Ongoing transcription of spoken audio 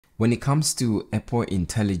When it comes to Apple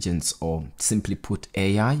Intelligence, or simply put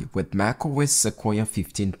AI, with macOS Sequoia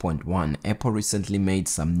 15.1, Apple recently made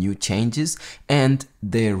some new changes and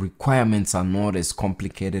the requirements are not as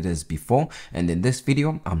complicated as before. And in this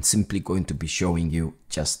video, I'm simply going to be showing you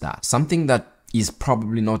just that. Something that is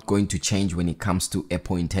probably not going to change when it comes to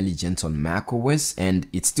Apple Intelligence on macOS, and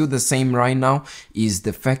it's still the same right now, is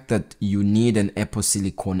the fact that you need an Apple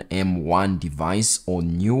Silicon M1 device or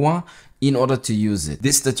newer in order to use it.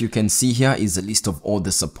 This that you can see here is a list of all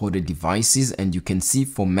the supported devices, and you can see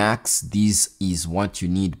for Macs, this is what you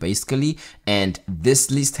need basically. And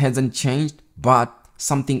this list hasn't changed, but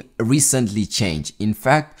something recently changed. In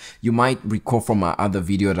fact, you might recall from my other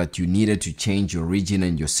video that you needed to change your region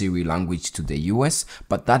and your Siri language to the US,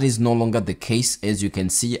 but that is no longer the case. As you can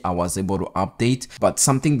see, I was able to update, but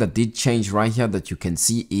something that did change right here that you can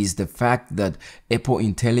see is the fact that Apple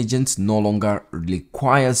Intelligence no longer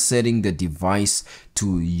requires setting the device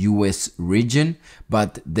to US region,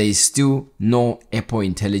 but there is still no Apple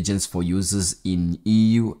Intelligence for users in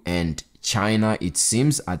EU and China, it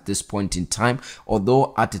seems, at this point in time.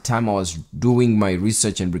 Although at the time I was doing my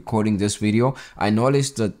research and recording this video, I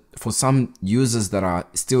noticed that for some users that are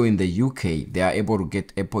still in the UK, they are able to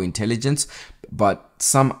get Apple Intelligence, but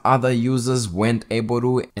some other users weren't able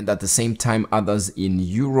to, and at the same time others in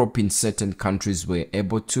Europe in certain countries were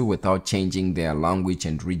able to without changing their language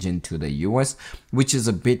and region to the US, which is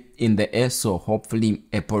a bit in the air. So hopefully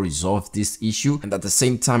Apple resolves this issue, and at the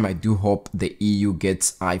same time I do hope the EU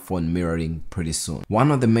gets iPhone mirroring pretty soon.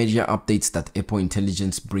 One of the major updates that Apple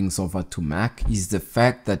Intelligence brings over to Mac is the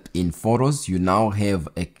fact that in photos you now have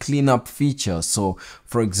a cleanup feature. So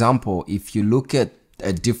for example, if you look at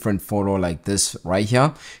a different photo like this right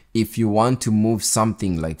here, if you want to move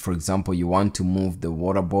something, like for example you want to move the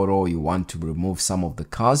water bottle, you want to remove some of the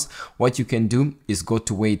cars, what you can do is go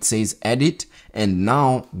to where it says edit, and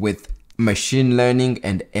now with machine learning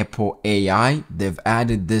and Apple AI, they've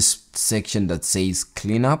added this section that says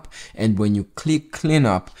cleanup. And when you click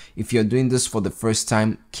cleanup, if you're doing this for the first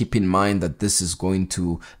time, keep in mind that this is going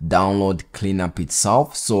to download cleanup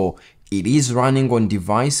itself. So it is running on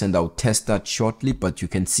device, and I'll test that shortly, but you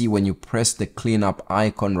can see when you press the cleanup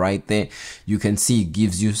icon right there, you can see it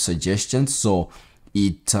gives you suggestions. So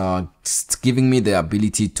it's giving me the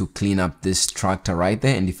ability to clean up this tractor right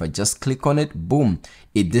there, and if I just click on it, boom,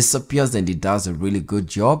 it disappears and it does a really good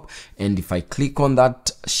job. And if I click on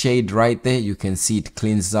that shade right there, you can see it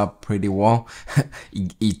cleans up pretty well.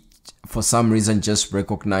 it for some reason just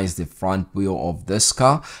recognize the front wheel of this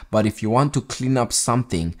car. But if you want to clean up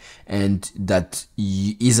something and that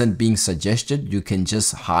isn't being suggested, you can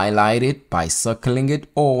just highlight it by circling it,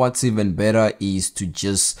 or what's even better is to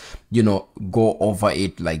just, you know, go over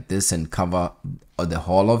it like this and cover the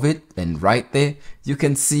whole of it, and right there you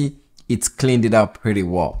can see it's cleaned it up pretty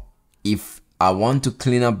well. If I want to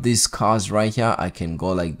clean up these cars right here, I can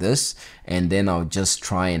go like this, and then I'll just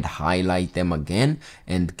try and highlight them again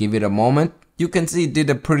and give it a moment. You can see it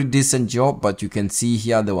did a pretty decent job, but you can see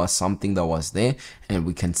here there was something that was there, and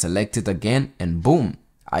we can select it again, and boom,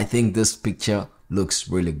 I think this picture looks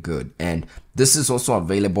really good. And this is also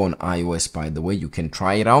available on iOS, by the way. You can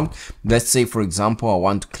try it out. Let's say for example I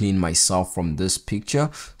want to clean myself from this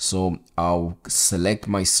picture, so I'll select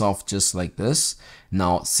myself just like this.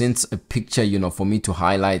 Now since a picture, you know, for me to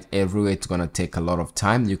highlight everywhere, it's gonna take a lot of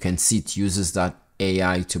time. You can see it uses that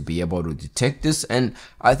AI to be able to detect this, and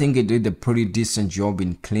I think it did a pretty decent job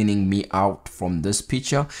in cleaning me out from this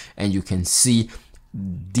picture. And you can see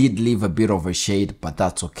did leave a bit of a shade, but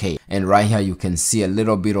that's okay. And right here you can see a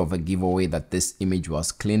little bit of a giveaway that this image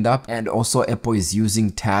was cleaned up. And also Apple is using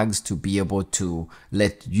tags to be able to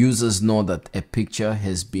let users know that a picture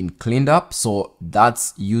has been cleaned up. So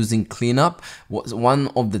that's using cleanup. One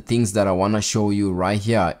of the things that I want to show you right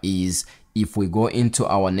here is if we go into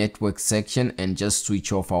our network section and just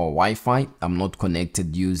switch off our Wi-Fi, I'm not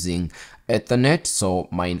connected using Ethernet, so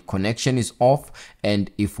my connection is off. And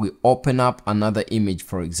if we open up another image,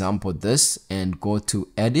 for example this, and go to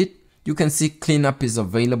edit, you can see cleanup is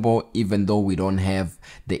available even though we don't have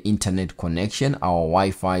the internet connection. Our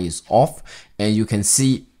Wi-Fi is off, and you can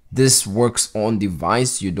see this works on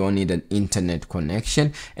device. You don't need an internet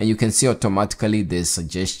connection, and you can see automatically there's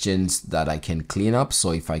suggestions that I can clean up.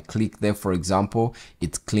 So if I click there, for example,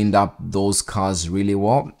 it's cleaned up those cars really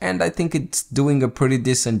well, and I think it's doing a pretty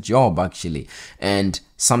decent job actually. And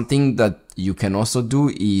something that you can also do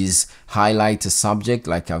is highlight a subject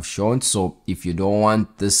like I've shown. So if you don't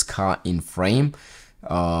want this car in frame,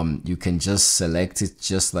 you can just select it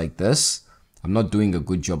just like this, I'm not doing a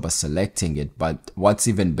good job of selecting it, but what's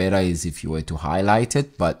even better is if you were to highlight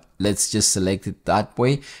it, but let's just select it that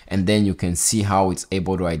way, and then you can see how it's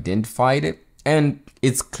able to identify it, and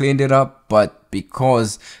it's cleaned it up. But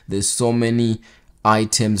because there's so many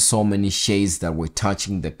items, so many shades that were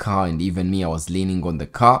touching the car, and even me, I was leaning on the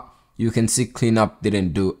car, you can see cleanup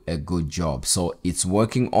didn't do a good job. So it's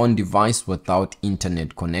working on device without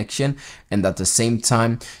internet connection. And at the same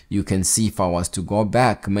time, you can see if I was to go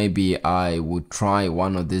back, maybe I would try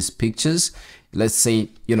one of these pictures. Let's say,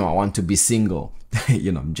 I want to be single.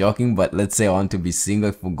 I'm joking, but let's say I want to be single.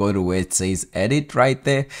 If we go to where it says edit right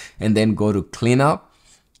there and then go to cleanup,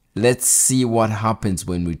 let's see what happens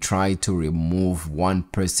when we try to remove one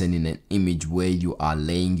person in an image where you are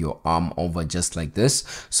laying your arm over just like this.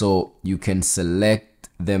 So you can select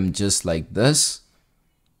them just like this.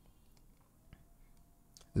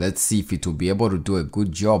 Let's see if it will be able to do a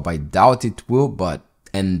good job. I doubt it will,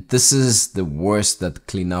 and this is the worst that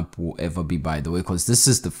cleanup will ever be, by the way, because this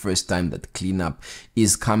is the first time that cleanup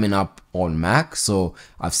is coming up on Mac. So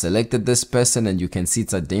I've selected this person and you can see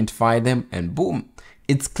it's identified them, and boom,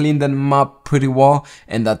 it's cleaned them up pretty well.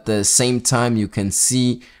 And at the same time, you can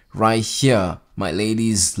see right here, my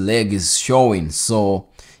lady's leg is showing. So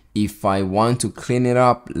if I want to clean it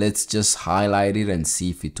up, let's just highlight it and see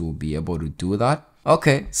if it will be able to do that.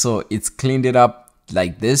 Okay, so it's cleaned it up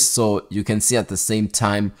like this. So you can see at the same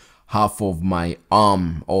time, half of my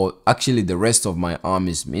arm, or actually the rest of my arm,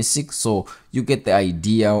 is missing. So you get the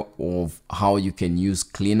idea of how you can use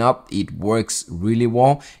cleanup. It works really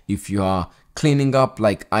well if you are cleaning up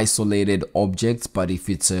like isolated objects, but if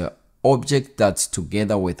it's a object that's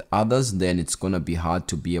together with others, then it's gonna be hard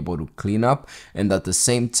to be able to clean up. And at the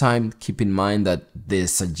same time, keep in mind that the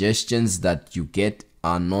suggestions that you get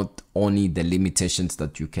are not only the limitations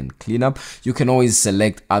that you can clean up. You can always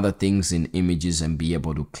select other things in images and be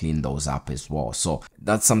able to clean those up as well. So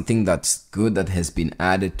that's something that's good that has been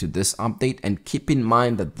added to this update. And keep in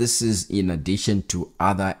mind that this is in addition to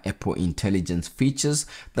other Apple Intelligence features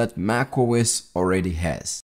that macOS already has.